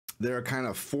There are kind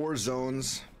of 4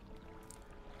 zones.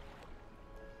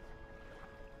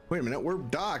 Wait a minute, we're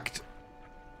docked.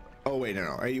 Oh wait,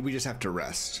 no, we just have to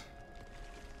rest.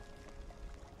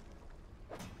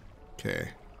 Okay.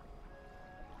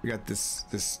 We got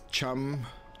this chum.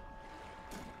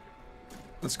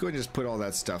 Let's go and just put all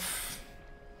that stuff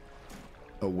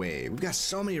away. We've got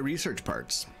so many research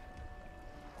parts.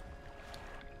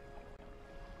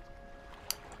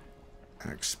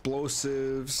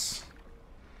 Explosives.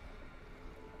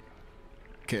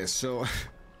 Okay, so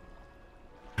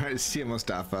I see you,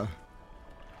 Mustafa.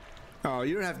 Oh,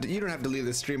 you don't have to leave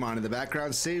the stream on in the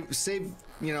background. Save,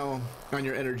 you know, on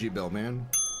your energy bill, man.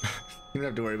 You don't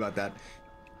have to worry about that.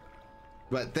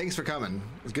 But thanks for coming.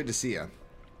 It's good to see you.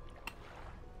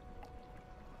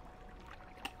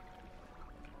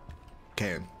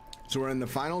 Okay, so we're in the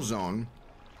final zone.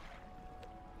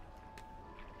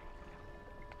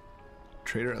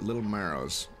 Trader at Little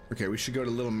Marrows. Okay, we should go to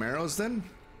Little Marrows then.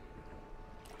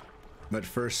 But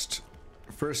first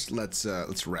let's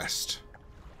rest.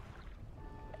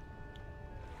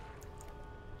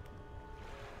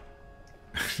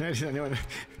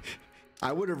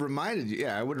 I would have reminded you.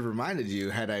 Yeah, I would have reminded you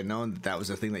had I known that that was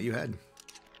a thing that you had.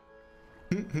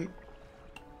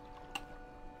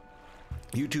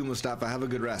 You too, Mustafa. Have a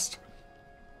good rest.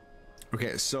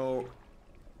 Okay, so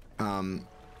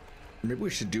maybe we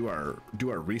should do our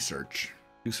research.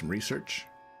 Do some research.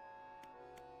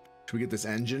 Should we get this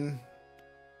engine?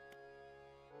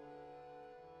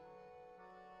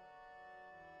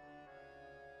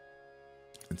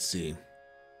 Let's see.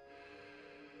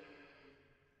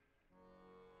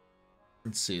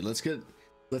 Let's see. Let's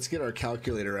get our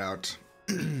calculator out.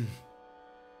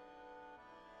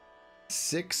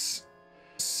 6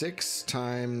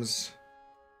 times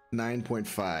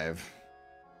 9.5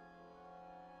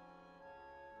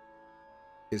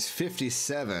 is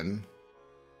 57.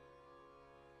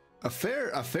 A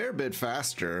fair bit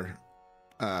faster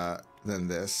than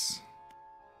this.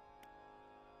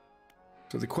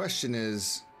 So the question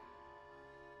is,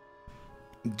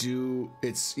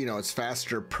 it's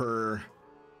faster per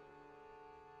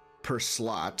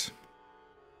slot,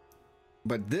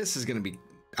 but this is going to be,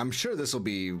 I'm sure this will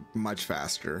be much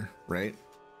faster, right?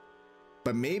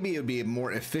 But maybe it'll be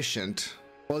more efficient.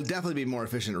 Well, it'll definitely be more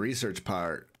efficient research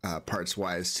parts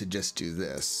wise to just do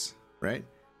this, right?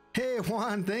 Hey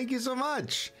Juan, thank you so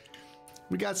much.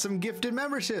 We got some gifted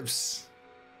memberships.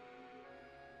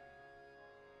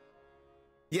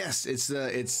 Yes, it's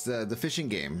the fishing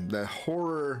game, the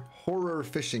horror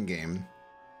fishing game.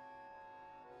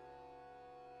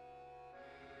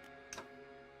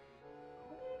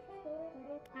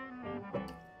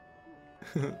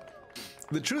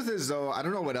 The truth is, though, I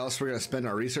don't know what else we're gonna spend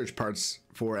our research parts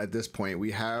for at this point.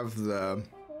 We have the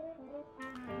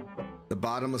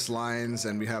bottomless lines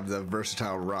and we have the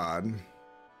versatile rod.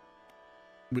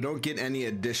 We don't get any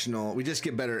additional, we just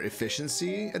get better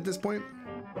efficiency at this point.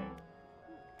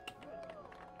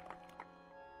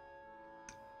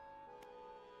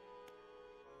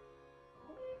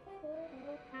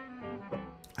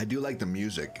 I do like the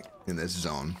music in this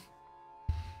zone.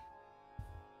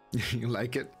 You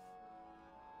like it?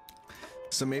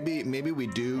 So maybe we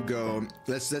do go.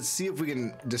 Let's see if we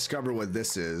can discover what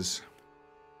this is.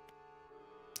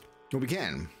 Well, we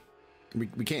can.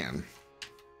 We can.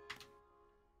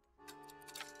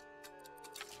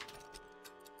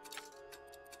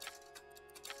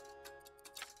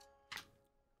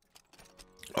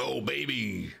 Oh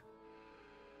baby.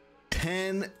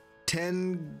 10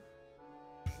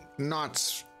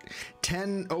 knots,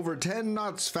 10 over 10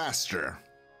 knots faster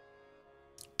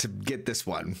to get this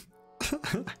one.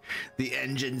 The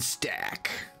engine stack.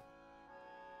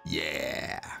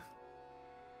 Yeah.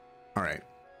 All right.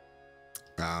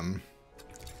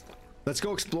 Let's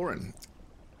go exploring.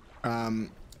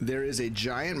 There is a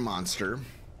giant monster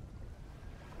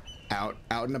out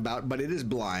and about, but it is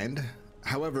blind.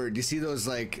 However, do you see those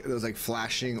like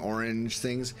flashing orange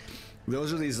things?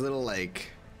 Those are these little like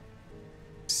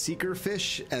seeker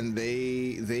fish, and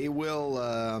they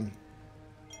will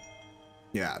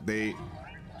yeah, they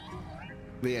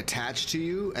attach to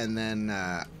you, and then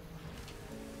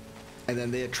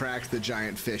they attract the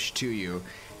giant fish to you,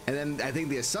 and then I think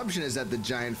the assumption is that the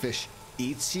giant fish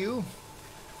eats you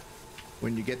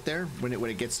when you get there, when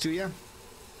it gets to you.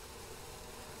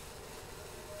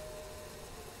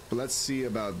 But let's see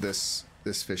about this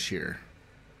fish here.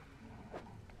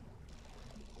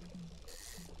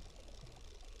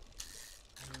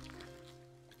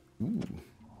 Ooh,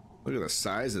 look at the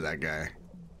size of that guy.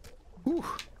 Ooh.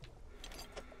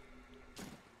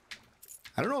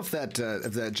 I don't know if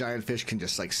that giant fish can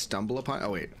just like stumble upon.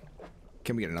 Oh wait,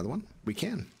 can we get another one? We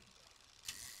can.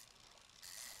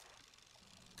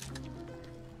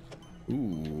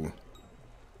 Ooh.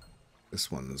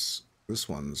 This one's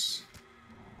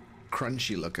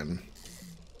crunchy looking.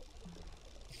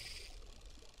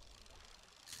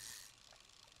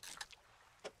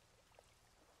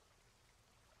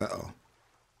 Uh-oh.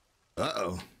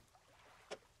 Uh-oh.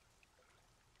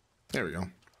 There we go.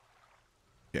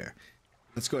 Yeah.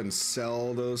 Let's go ahead and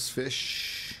sell those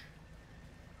fish.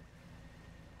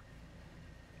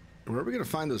 Where are we going to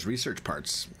find those research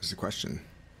parts is the question.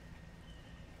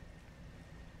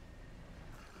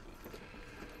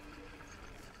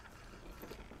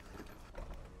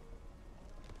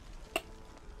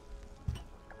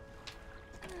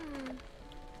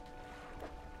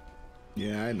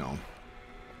 Yeah, I know.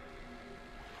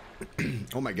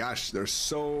 Oh my gosh, this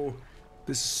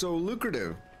is so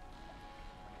lucrative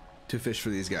to fish for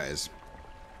these guys.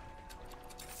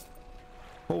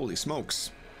 Holy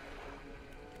smokes.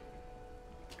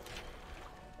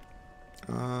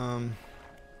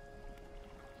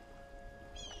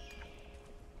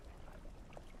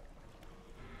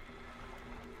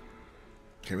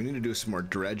 Okay, we need to do some more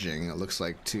dredging, it looks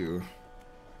like, too.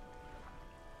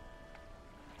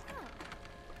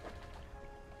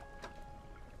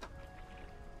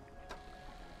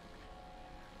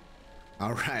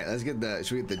 All right, let's get the,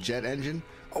 should we get the jet engine?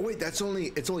 Oh wait, it's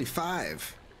only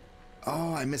 5.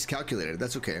 Oh, I miscalculated.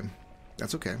 That's okay.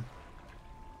 That's okay.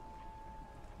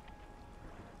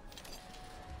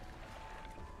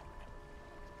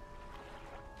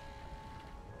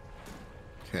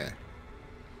 Okay.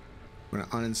 We're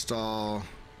gonna uninstall.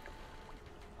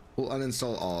 We'll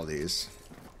uninstall all of these.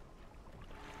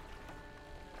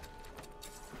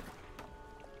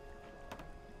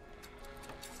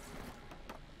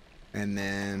 And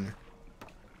then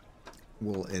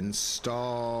we'll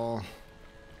install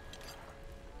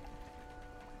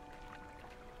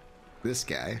this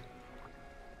guy.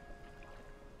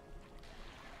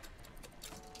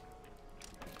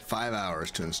 5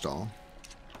 hours to install.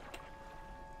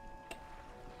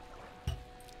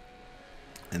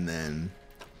 And then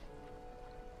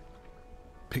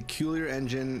peculiar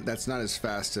engine, that's not as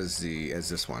fast as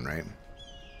this one, right?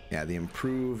 Yeah, the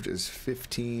improved is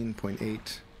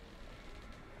 15.8.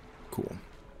 Cool.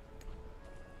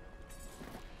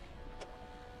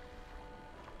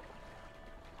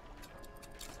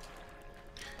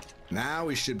 Now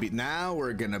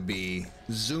we're gonna be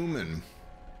zooming.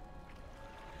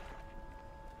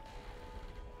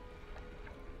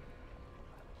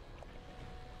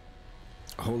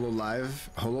 Holo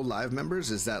Live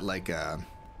members, is that like let's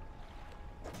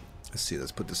see,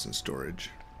 let's put this in storage.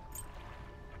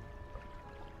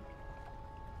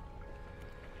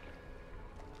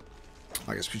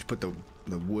 I guess we should put the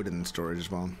wood in storage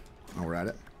as well. While we're at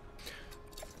it.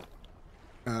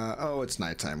 Oh, it's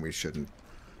nighttime. We should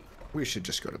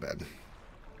just go to bed.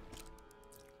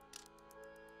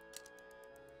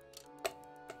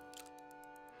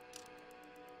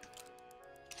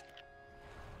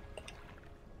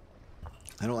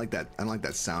 I don't like that. I don't like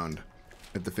that sound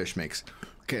that the fish makes.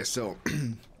 Okay, so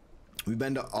we've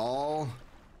been to all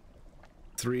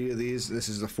 3 of these. This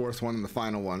is the 4th one and the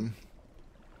final one.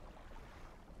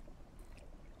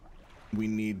 We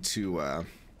need to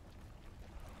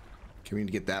we need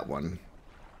to get that one.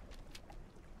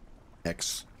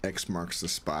 X marks the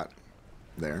spot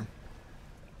there,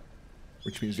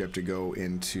 which means we have to go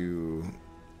into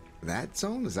that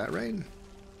zone. Is that right?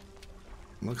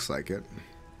 Looks like it.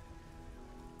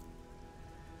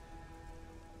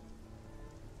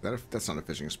 That's not a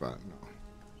fishing spot. No.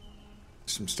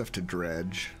 Some stuff to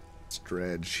dredge. Let's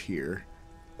dredge here.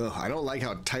 Ugh, I don't like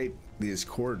how tight these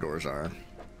corridors are.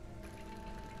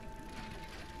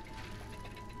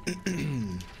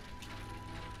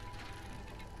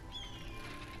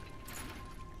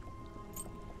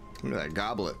 Look at that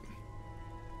goblet.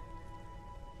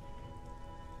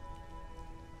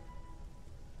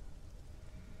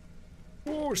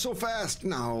 Oh, we're so fast.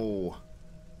 No.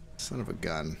 Son of a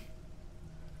gun.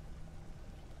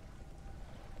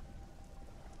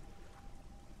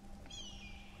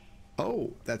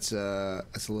 Oh, that's a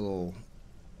little.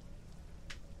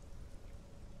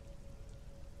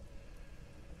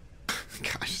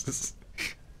 Gosh,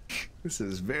 this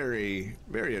is very,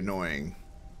 very annoying.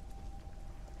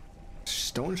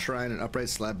 Stone shrine and upright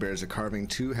slab bears a carving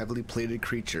 2 heavily plated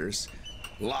creatures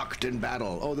locked in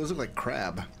battle. Oh, those look like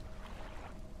crab.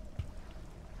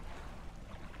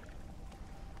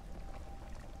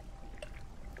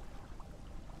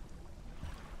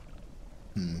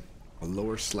 A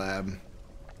lower slab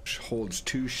holds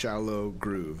 2 shallow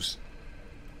grooves.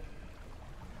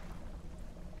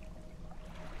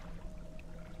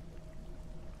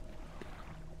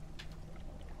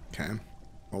 Okay.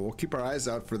 Well, we'll keep our eyes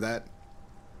out for that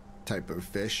type of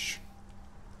fish.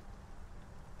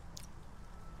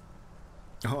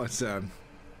 Oh, it's a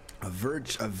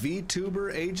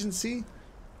VTuber agency?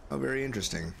 Oh, very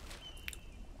interesting.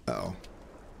 Uh-oh.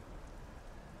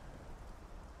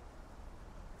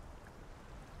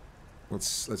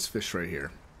 Let's fish right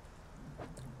here.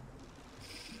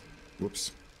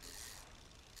 Whoops.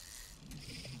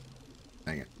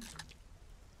 Dang it.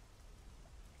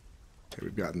 Okay,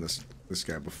 we've gotten this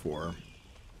guy before.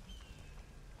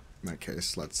 In that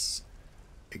case, let's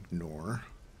ignore.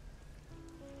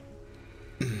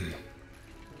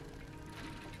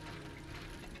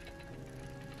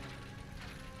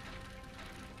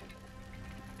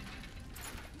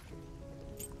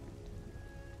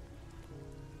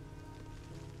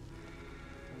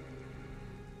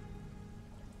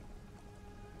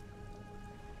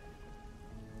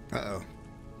 Uh-oh.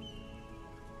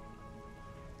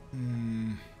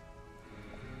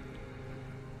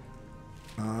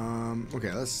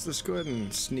 Okay, let's go ahead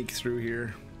and sneak through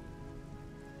here.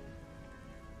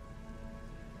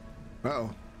 Uh-oh.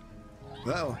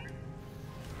 Uh-oh.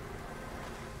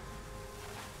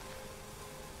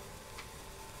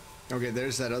 Okay,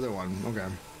 there's that other one. Okay.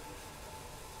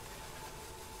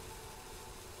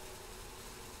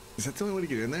 Is that the only way to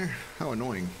get in there? How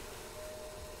annoying.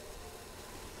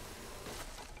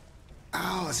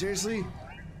 Ow, seriously?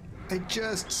 I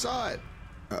just saw it.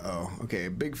 Uh-oh. Okay,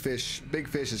 big fish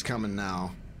is coming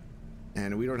now.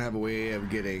 And we don't have a way of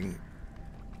getting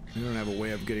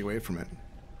away from it.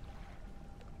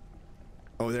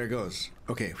 Oh, there it goes.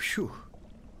 Okay, phew.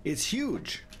 It's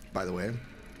huge, by the way.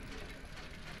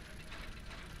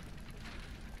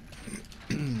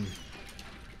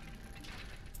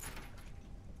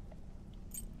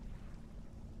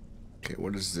 Okay,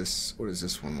 what does this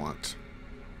one want?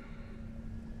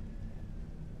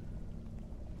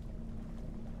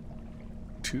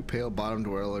 Two pale bottom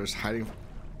dwellers hiding.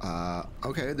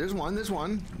 Okay, there's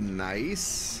one.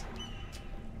 Nice.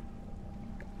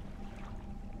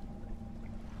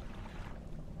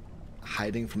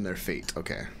 Hiding from their fate.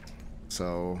 Okay,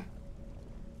 so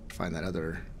find that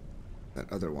other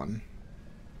one.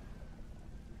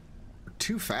 We're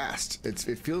too fast.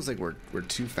 It feels like we're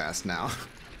too fast now.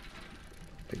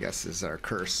 I guess is our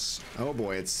curse. Oh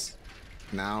boy, it's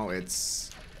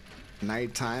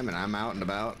nighttime and I'm out and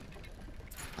about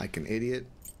like an idiot.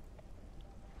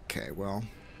 Okay, well.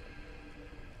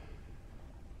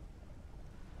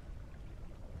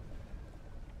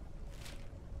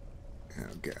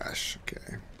 Oh gosh,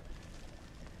 okay.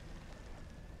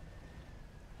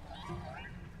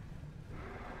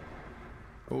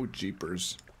 Oh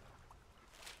jeepers.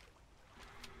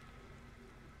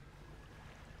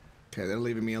 Okay, they're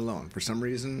leaving me alone. For some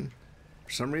reason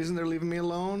they're leaving me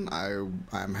alone.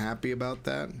 I'm happy about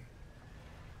that.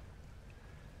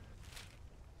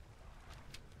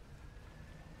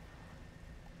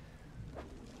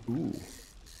 Ooh.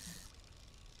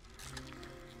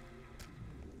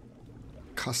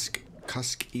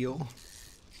 Cusk eel.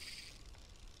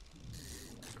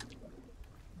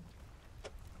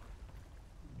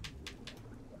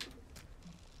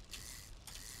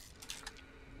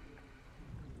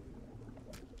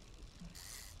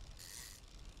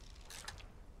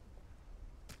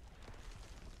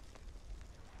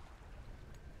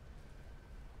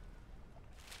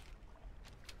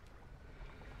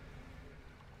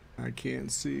 I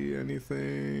can't see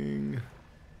anything.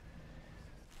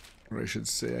 Or I should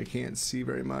say I can't see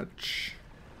very much.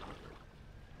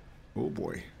 Oh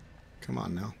boy. Come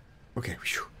on now. Okay.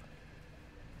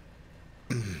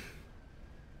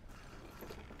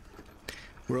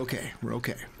 We're okay. We're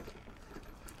okay.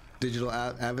 Digital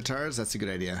avatars, that's a good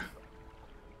idea.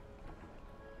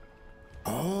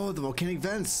 Oh, the volcanic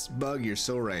vents. Bug, you're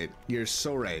so right. You're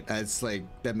so right. That's like,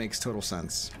 that makes total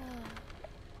sense.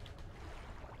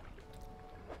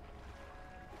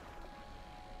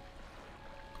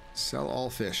 Sell all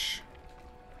fish.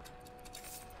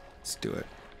 Let's do it.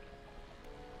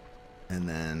 And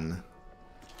then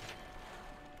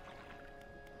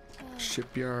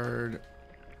shipyard.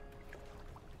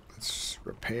 Let's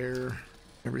repair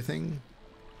everything.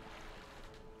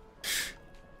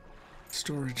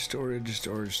 Storage.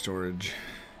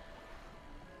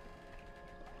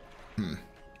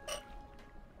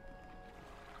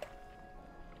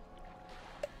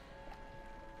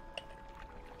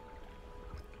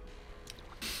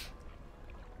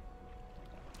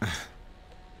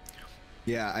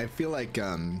 Yeah, I feel like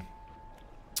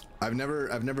I've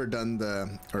never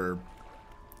done or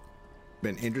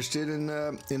been interested in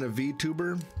a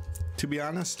VTuber, to be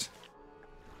honest.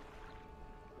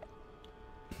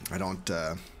 I don't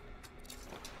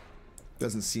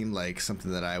Doesn't seem like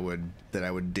something that I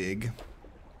would dig.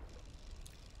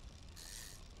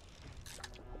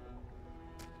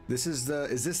 This is the,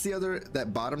 is this the other,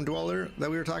 that bottom dweller that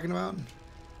we were talking about?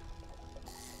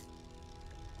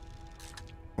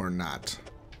 Or not?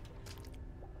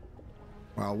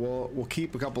 Well, we'll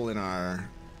keep a couple in our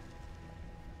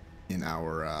no,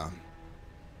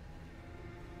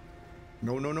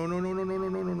 no, no, no, no, no, no, no,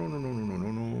 no, no, no, no, no, no,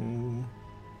 no, no.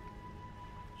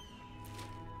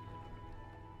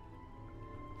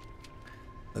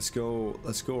 Let's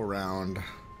go around.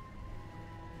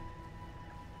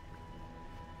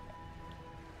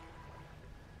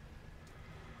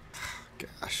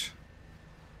 Gosh.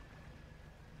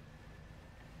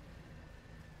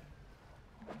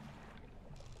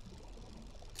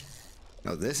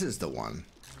 No, this is the one.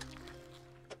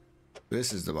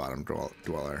 This is the bottom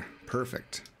dweller.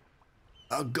 Perfect.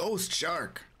 A ghost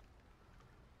shark.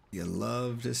 You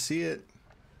love to see it.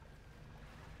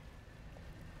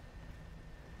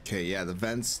 Okay, yeah, the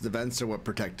vents are what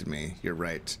protected me. You're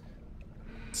right.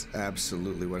 It's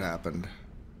absolutely what happened.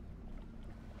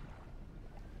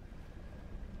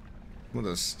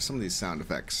 Some of these sound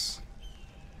effects,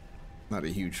 not a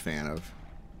huge fan of.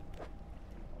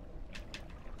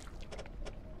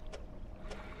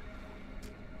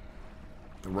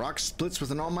 The rock splits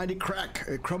with an almighty crack.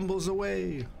 It crumbles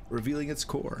away, revealing its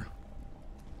core.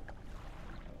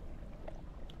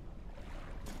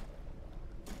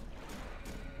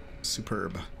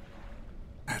 Superb.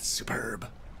 That's superb.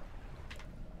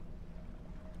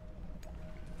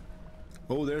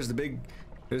 Oh, there's that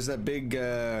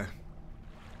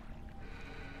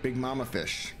big mama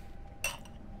fish.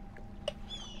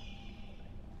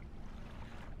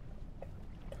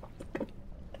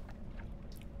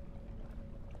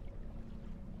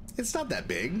 It's not that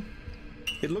big.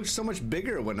 It looked so much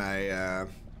bigger when I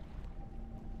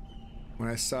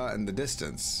saw it in the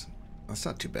distance. That's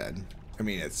not too bad. I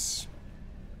mean, it's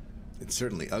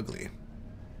certainly ugly.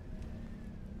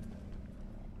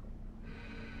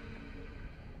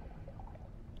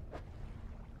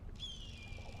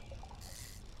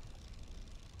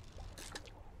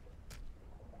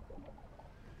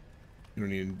 You don't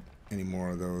need any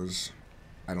more of those,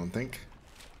 I don't think.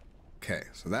 Okay,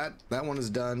 so that one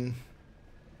is done.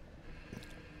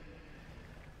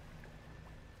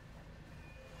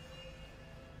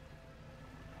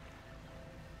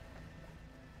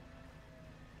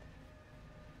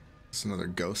 It's another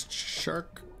ghost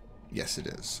shark. Yes, it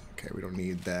is. Okay, we don't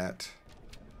need that.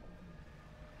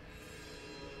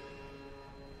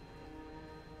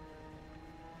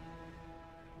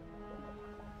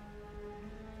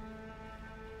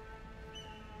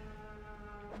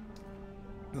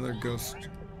 Another ghost.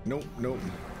 Nope, nope.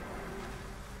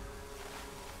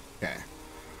 Okay.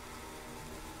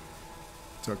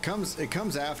 So it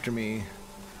comes after me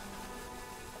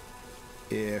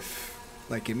if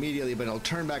like immediately, but it'll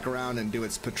turn back around and do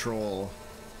its patrol.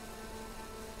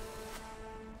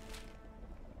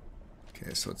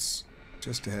 Okay, so it's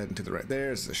just ahead and to the right.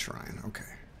 There's the shrine. Okay.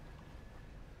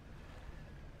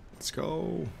 Let's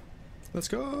go. Let's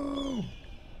go.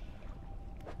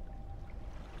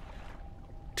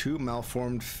 2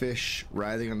 malformed fish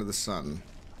writhing under the sun.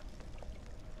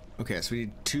 Okay, so we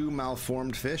need 2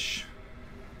 malformed fish.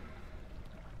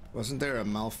 Wasn't there a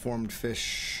malformed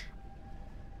fish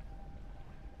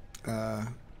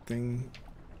thing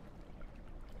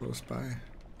close by?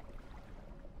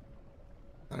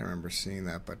 I don't remember seeing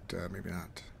that, but maybe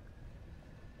not.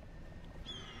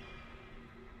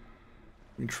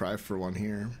 We can try for one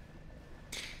here.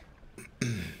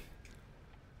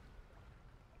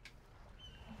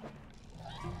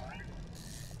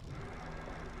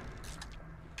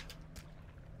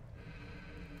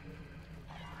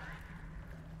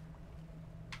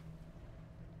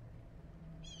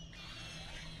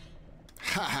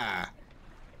 Haha!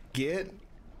 Get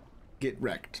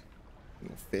wrecked,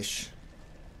 little fish.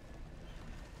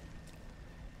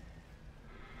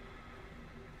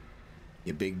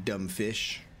 You big dumb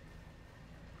fish.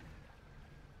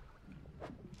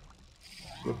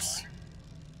 Whoops.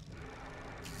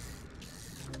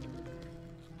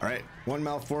 All right, 1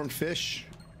 malformed fish.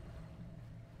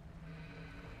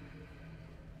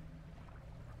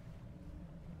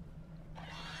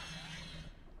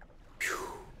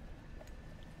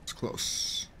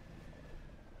 Close.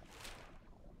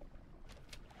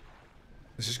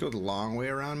 Let's just go the long way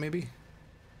around, maybe?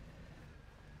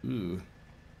 Ooh.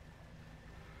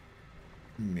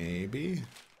 Maybe.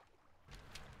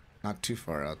 Not too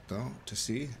far out, though, to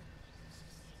see.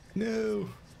 No!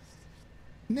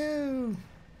 No!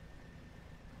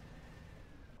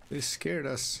 They scared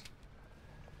us.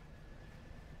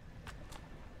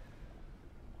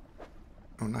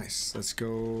 Oh, nice. Let's go.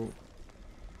 Do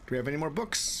we have any more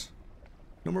books?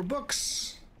 No more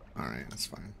books. All right, that's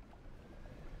fine.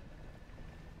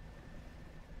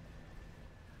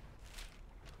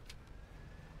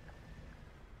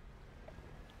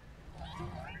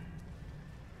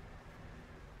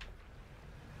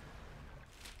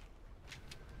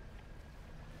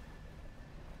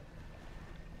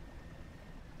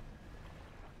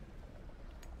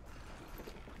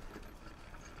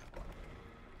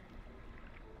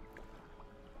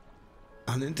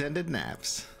 Unintended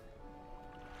naps.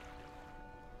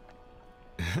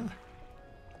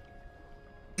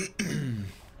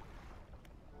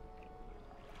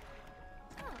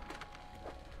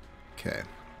 Okay.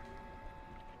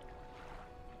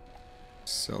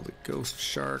 Sell the ghost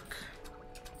shark.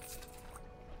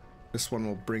 This one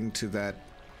will bring to that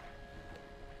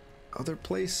other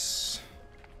place.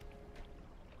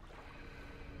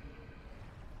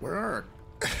 Where are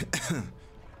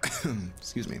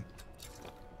excuse me.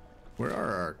 Where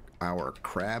are our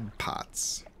crab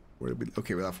pots? Where did we,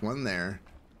 okay, we left one there,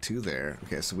 two there.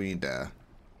 Okay, so we need to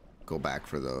go back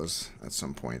for those at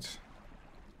some point.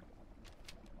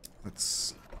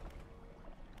 Let's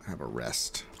have a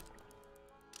rest.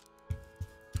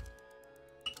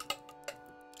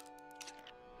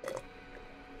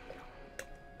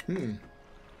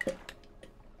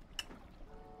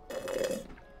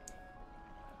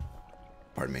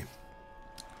 Pardon me.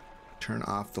 Turn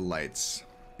off the lights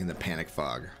in the panic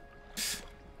fog.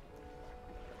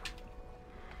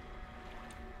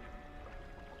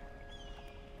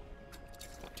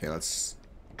 Okay, let's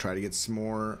try to get some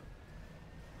more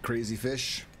crazy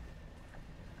fish.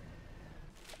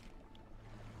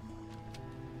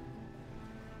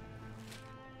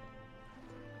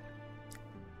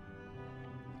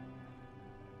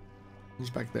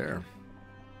 Who's back there?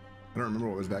 I don't remember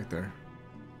what was back there.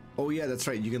 Oh yeah, that's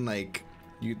right. You can like,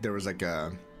 there was like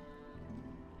a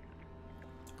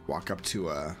walk up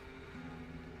to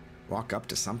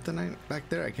something back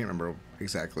there. I can't remember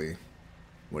exactly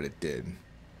what it did.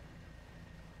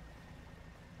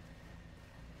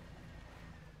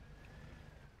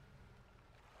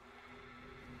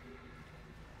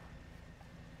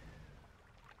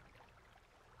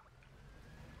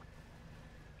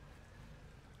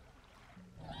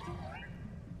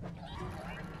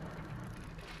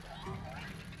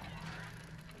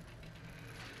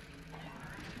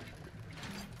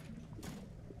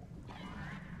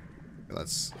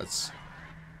 Let's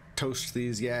toast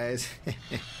these guys.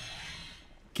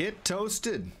 Get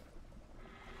toasted.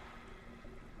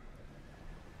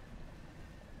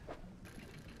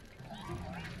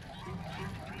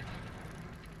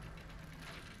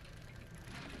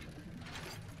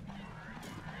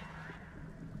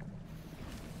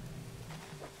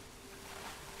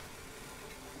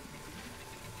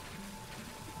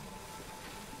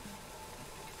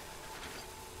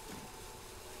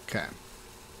 Okay.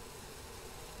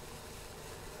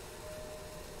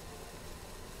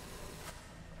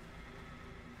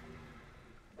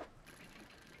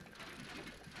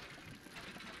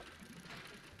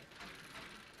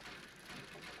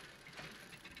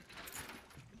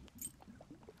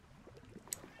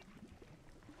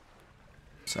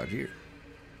 It's out here.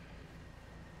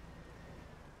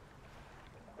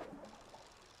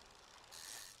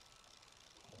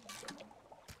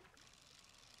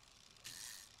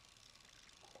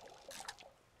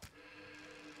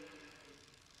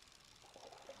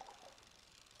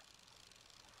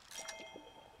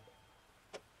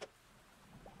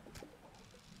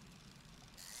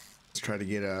 Let's try to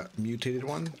get a mutated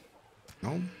one.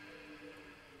 No?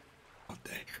 Oh,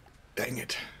 dang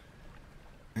it.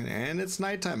 And it's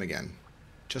nighttime again.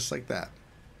 Just like that.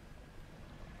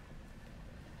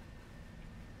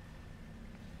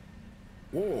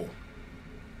 Whoa.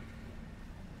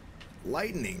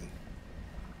 Lightning.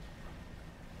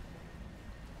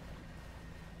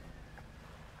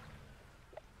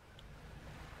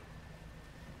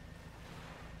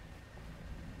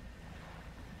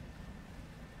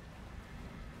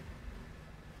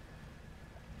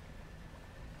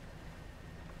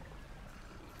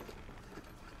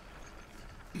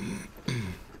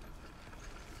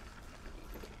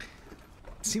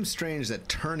 Seems strange that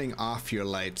turning off your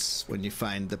lights when you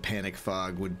find the panic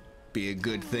fog would be a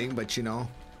good thing, but you know,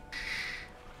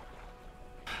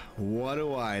 what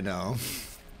do I know?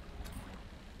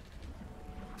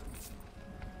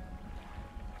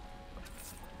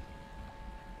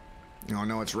 Oh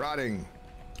no, it's rotting.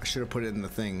 I should have put it in the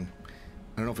thing. I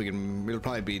don't know if we can, it'll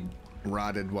probably be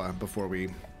rotted before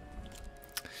we,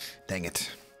 dang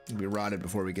it. It'll be rotted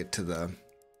before we get to that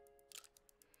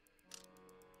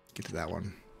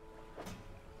one.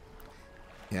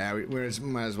 Yeah, we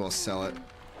might as well sell it.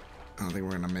 I don't think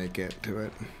we're gonna make it to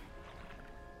it.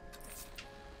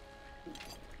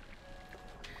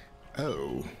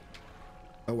 Oh.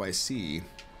 Oh, I see.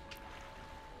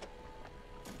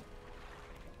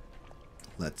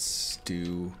 Let's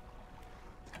do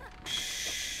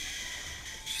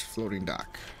floating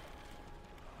dock.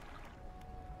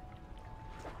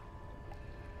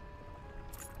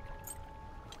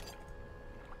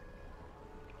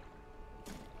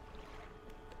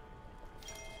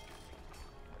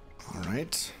 All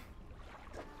right.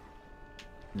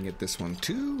 Get this one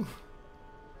too.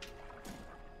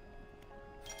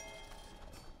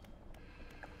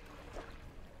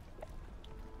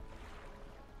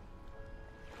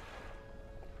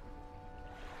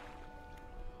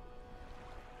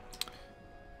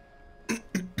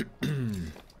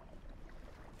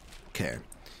 Okay,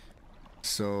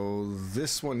 so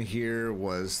this one here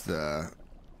was the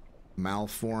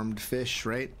malformed fish,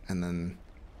 right? And then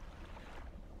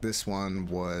this one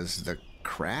was the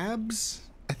crabs,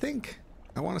 I think,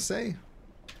 I want to say.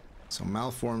 So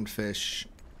malformed fish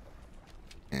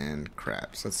and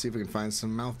crabs. Let's see if we can find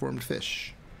some malformed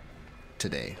fish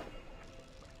today.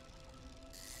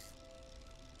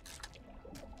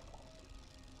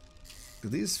 Do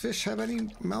these fish have any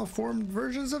malformed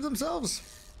versions of themselves?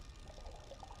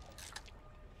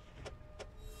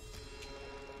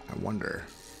 I wonder.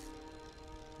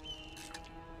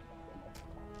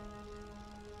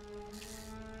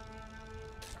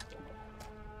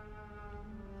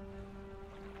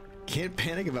 Can't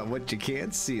panic about what you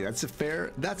can't see. That's a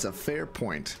fair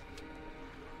point.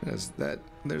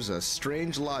 There's a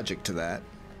strange logic to that.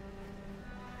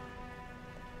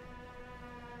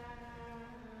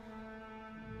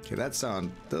 Okay,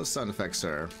 those sound effects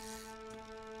are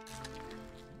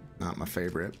not my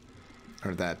favorite.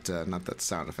 Or that, not that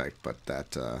sound effect, but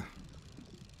that,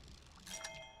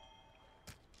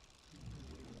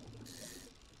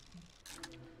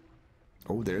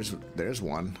 oh, there's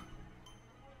one.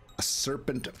 A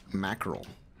serpent mackerel.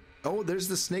 Oh, there's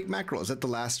the snake mackerel. Is that the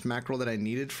last mackerel that I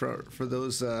needed for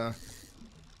those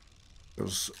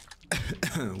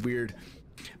weird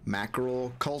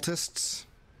mackerel cultists?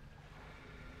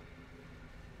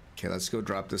 Okay, let's go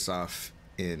drop this off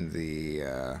in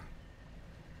the,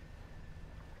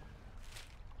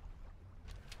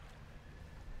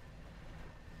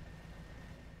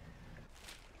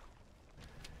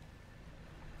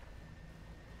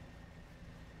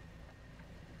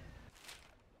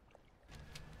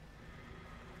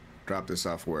 drop this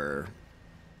off where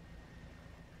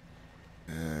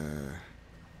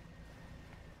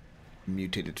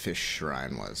mutated fish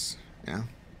shrine was. Yeah.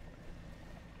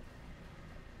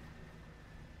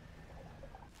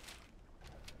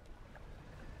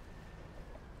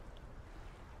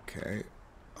 Okay.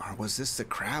 Or was this the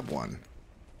crab one?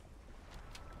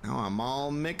 Now I'm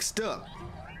all mixed up.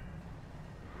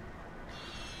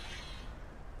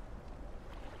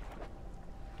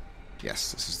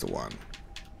 Yes, this is the one.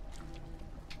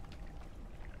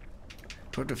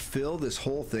 Do I have to fill this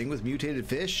whole thing with mutated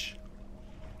fish?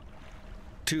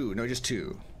 Two. No, just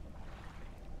two.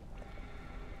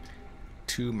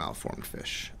 Two malformed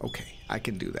fish. Okay, I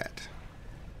can do that.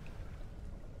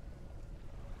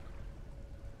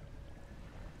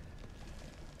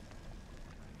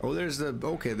 Oh, there's the...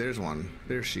 Okay, there's one.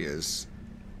 There she is.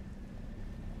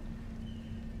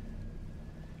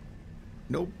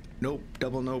 Nope. Nope.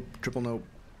 Double nope. Triple nope.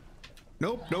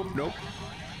 Nope. Nope. Nope.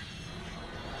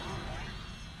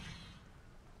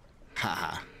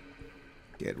 Haha.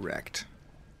 Get wrecked.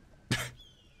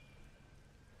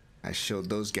 I showed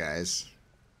those guys.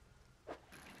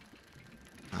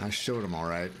 I showed them all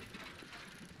right.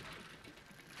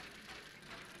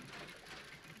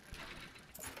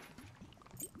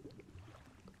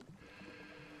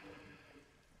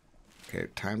 Okay,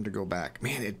 time to go back.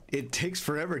 Man, it takes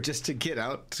forever just to get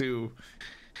out to...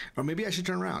 Or maybe I should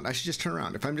turn around. I should just turn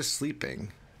around. If I'm just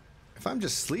sleeping, I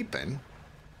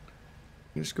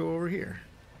can just go over here.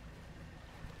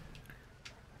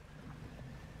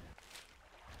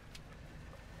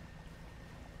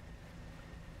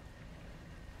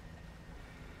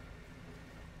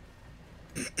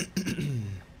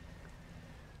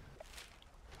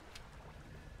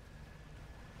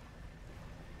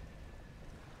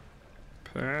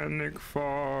 Panic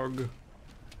fog.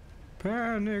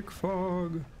 Panic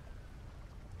fog.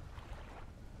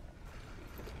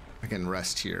 I can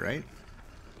rest here, right?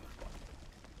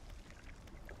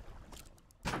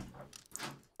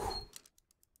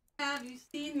 Have you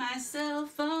seen my cell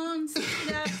phone?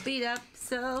 Beat up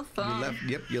cell phone.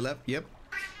 You left, yep.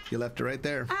 You left it right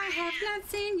there. I have not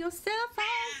seen your cell phone.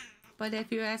 But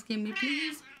if you're asking me,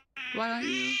 please, Why don't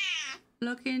you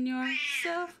look in your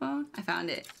cell phone? I found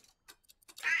it.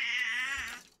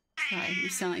 Sorry, you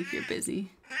sound like you're busy.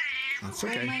 That's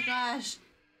okay. Oh my gosh.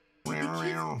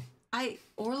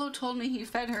 Orlo told me he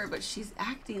fed her, but she's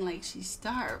acting like she's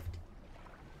starved.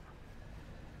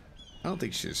 I don't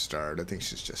think she's starved. I think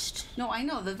she's just... No, I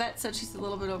know. The vet said she's a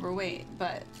little bit overweight,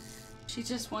 but she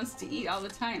just wants to eat all the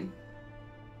time.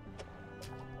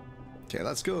 Okay,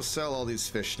 let's go sell all these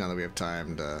fish now that we have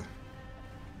time to...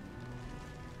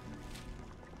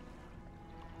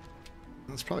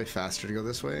 It's probably faster to go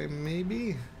this way, maybe?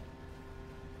 You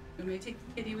want me to take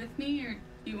the kitty with me, or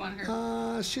do you want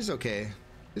her? She's okay.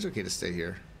 She's okay to stay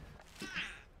here.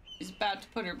 She's about to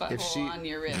put her butthole on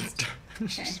your wrist.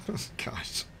 Okay.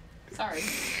 Gosh. Sorry.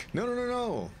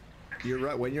 No. You're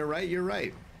right. When you're right, you're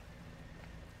right.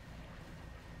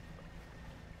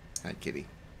 Hi, kitty.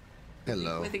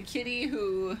 Hello. With a kitty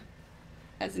who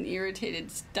has an irritated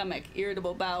stomach,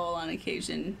 irritable bowel on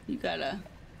occasion, you gotta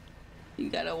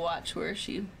watch where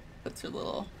she puts her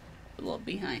little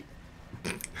behind.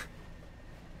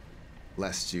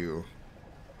 Lest you...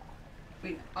 I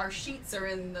mean, our sheets are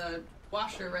in the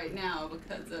washer right now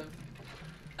because of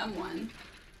someone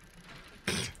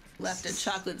left a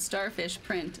chocolate starfish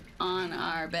print on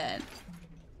our bed.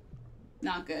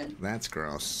 Not good. That's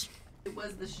gross. It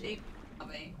was the shape of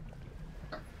a...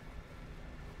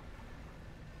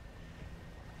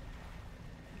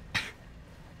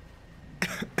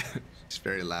 It's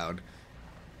very loud.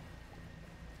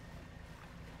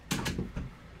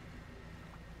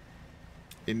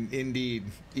 Indeed.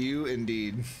 You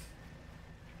indeed.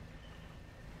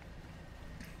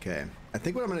 Okay. I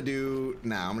think what I'm going to do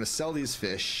now, I'm going to sell these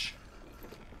fish.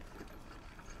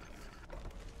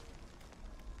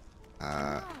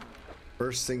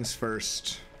 First things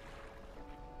first.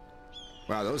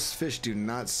 Wow, those fish do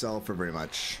not sell for very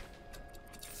much.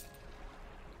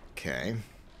 Okay.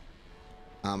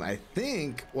 I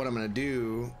think what I'm going to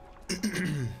do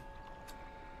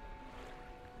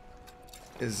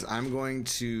is I'm going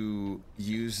to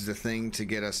use the thing to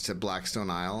get us to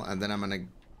Blackstone Isle, and then I'm going to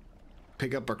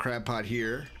pick up a crab pot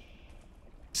here,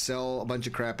 sell a bunch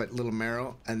of crap at Little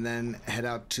Marrow, and then head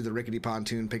out to the rickety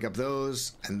pontoon, pick up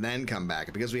those, and then come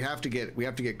back because we have to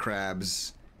get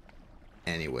crabs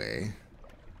anyway.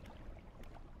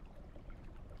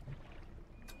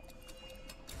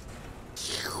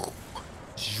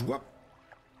 Zwap.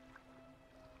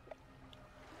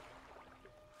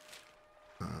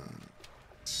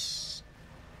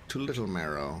 To Little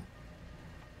Marrow.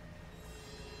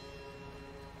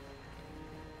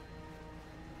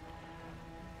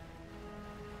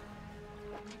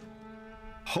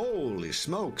 Holy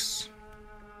smokes!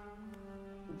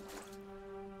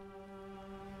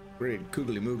 Great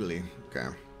koogly moogly. Okay.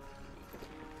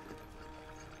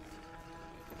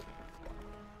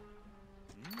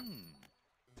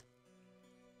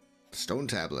 Stone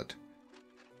tablet.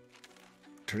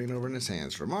 Turning it over in his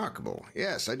hands. Remarkable.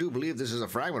 Yes, I do believe this is a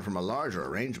fragment from a larger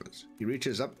arrangement. He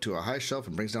reaches up to a high shelf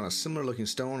and brings down a similar looking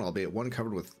stone, albeit one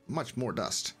covered with much more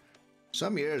dust.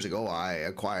 Some years ago, I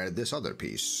acquired this other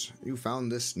piece. You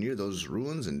found this near those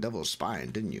ruins in Devil's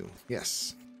Spine, didn't you?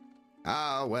 Yes.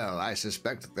 Ah, well, I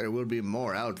suspect there will be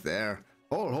more out there.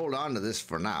 I'll hold on to this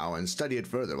for now and study it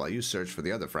further while you search for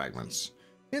the other fragments.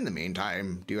 In the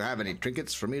meantime, do you have any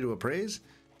trinkets for me to appraise?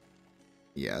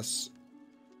 Yes.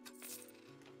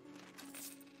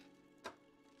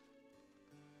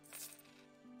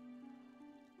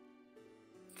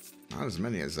 Not as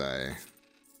many as I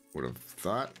would have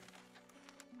thought.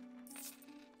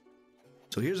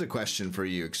 So here's a question for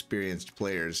you experienced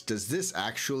players. Does the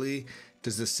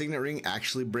signet ring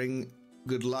actually bring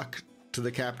good luck to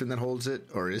the captain that holds it?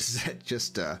 Or is that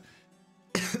just a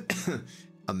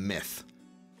myth?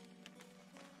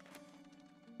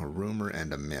 A rumor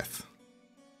and a myth.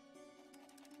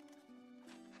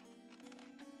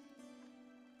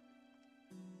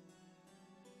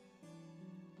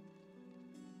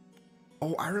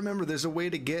 Oh, I remember there's a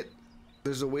way to get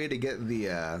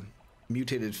the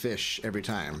mutated fish every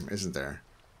time, isn't there?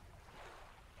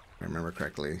 If I remember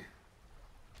correctly.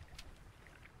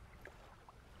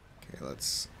 Okay,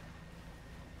 let's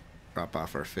drop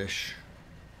off our fish.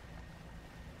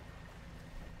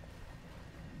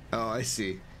 Oh, I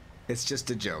see. It's just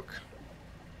a joke.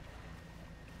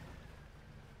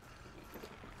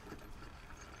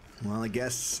 Well, I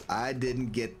guess I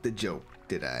didn't get the joke,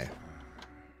 did I?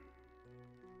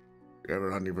 If you're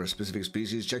ever hunting for a specific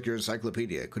species, check your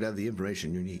encyclopedia. It could have the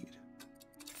information you need.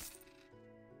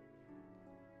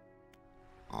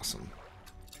 Awesome.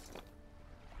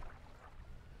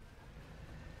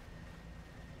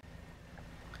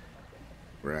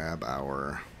 Grab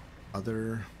our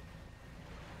other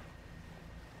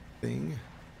thing.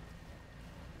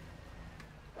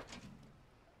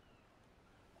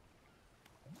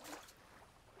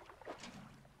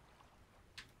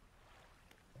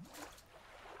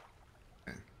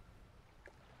 Okay.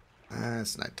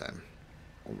 It's nighttime.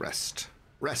 We'll rest.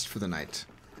 Rest for the night.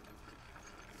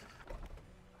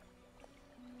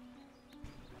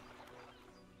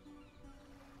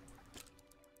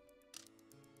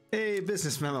 Hey,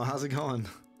 business memo, how's it going?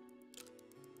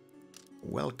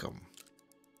 Welcome.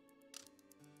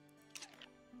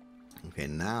 Okay,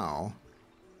 now,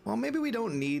 well, maybe we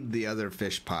don't need the other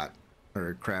fish pot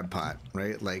or crab pot,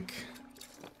 right? Like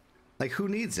who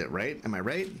needs it, right? Am I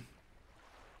right?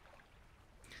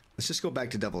 Let's just go back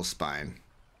to Devil's Spine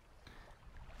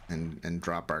and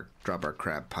drop our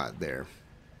crab pot there.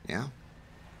 Yeah.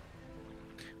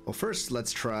 Well, first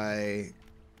let's try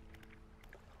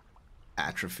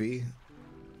atrophy.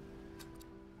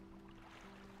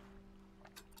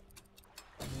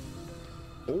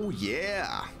 Oh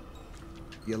yeah,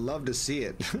 you love to see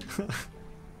it.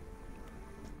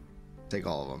 Take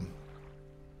all of them.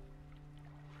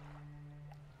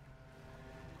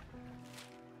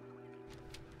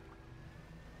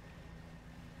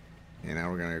 And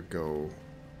now we're gonna go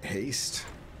haste,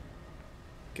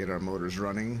 get our motors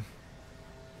running.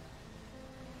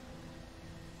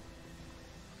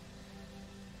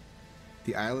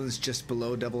 The island's just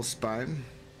below Devil's Spine.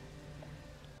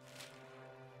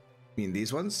 I mean,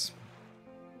 these ones?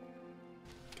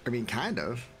 I mean, kind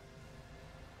of.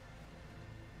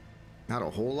 Not a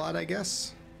whole lot, I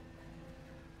guess.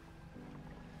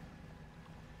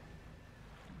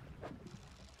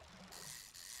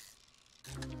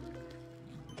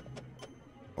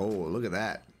 Oh, look at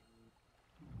that.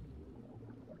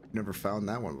 Never found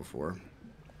that one before.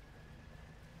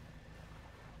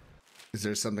 Is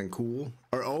there something cool?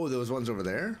 Or, oh, those ones over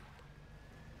there?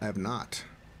 I have not.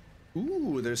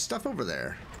 Ooh, there's stuff over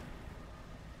there.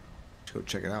 Let's go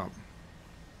check it out.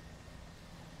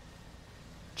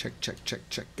 Check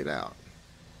it out.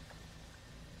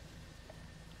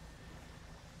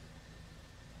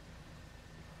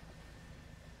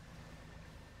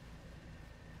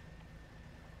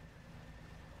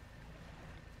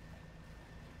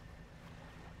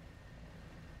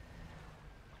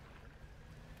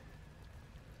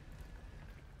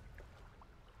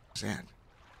 What's that?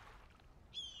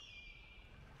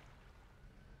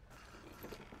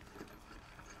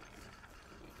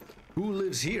 Who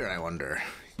lives here, I wonder?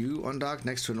 You undock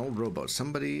next to an old rowboat.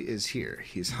 Somebody is here.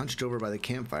 He's hunched over by the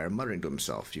campfire, muttering to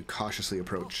himself. You cautiously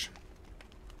approach.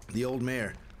 The old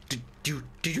mare. Did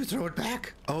you throw it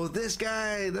back? Oh, this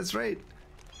guy. That's right.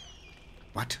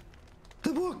 What?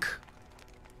 The book.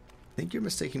 I think you're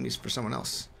mistaking me for someone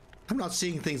else. I'm not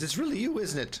seeing things. It's really you,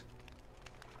 isn't it?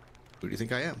 Who do you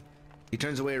think I am? He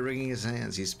turns away, wringing his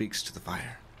hands. He speaks to the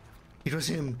fire. It was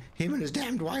him and his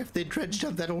damned wife. They dredged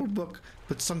up that old book,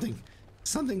 but something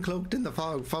cloaked in the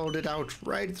fog followed it out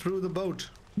right through the boat.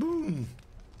 Boom!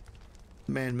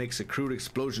 The man makes a crude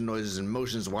explosion noises and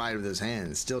motions wide with his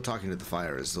hands, still talking to the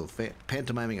fire as though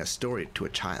pantomiming a story to a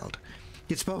child.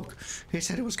 It spoke. It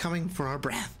said it was coming for our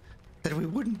breath, that we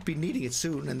wouldn't be needing it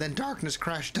soon, and then darkness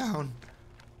crashed down.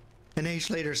 An age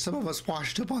later, some of us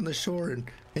washed up on the shore,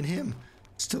 and him,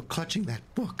 still clutching that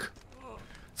book.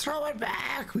 Throw it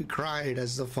back, we cried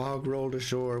as the fog rolled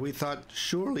ashore. We thought,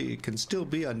 surely it can still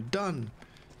be undone.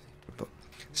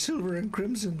 Silver and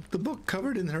crimson, the book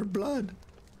covered in her blood.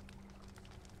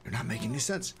 You're not making any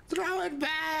sense. Throw it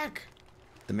back!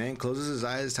 The man closes his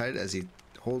eyes tight as he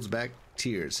holds back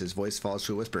tears. His voice falls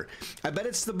to a whisper. I bet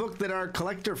it's the book that our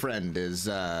collector friend is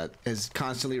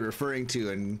constantly referring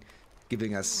to and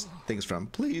giving us things from.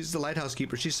 Please, the lighthouse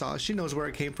keeper, she saw, she knows where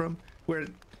it came from, where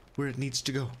it needs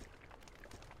to go.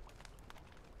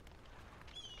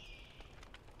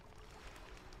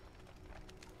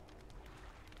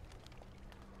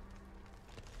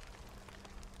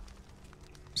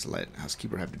 The lighthouse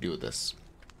keeper have to do with this?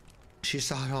 She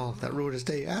saw it all, that ruinous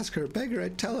day. Ask her, beg her,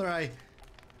 tell her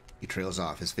He trails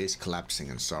off, his face collapsing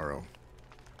in sorrow.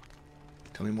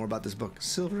 Tell me more about this book.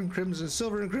 Silver and crimson,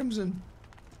 silver and crimson.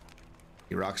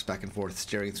 He rocks back and forth,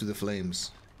 staring through the flames.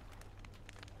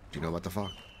 Do you know about the fog?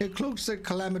 It cloaks that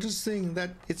calamitous thing, that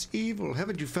it's evil.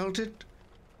 Haven't you felt it?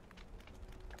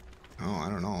 Oh, I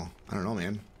don't know. I don't know,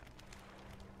 man.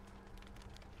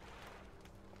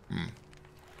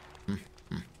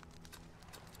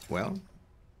 Well,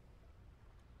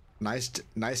 nice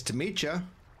to meet ya.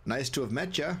 Nice to have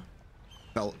met ya,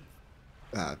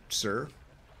 sir.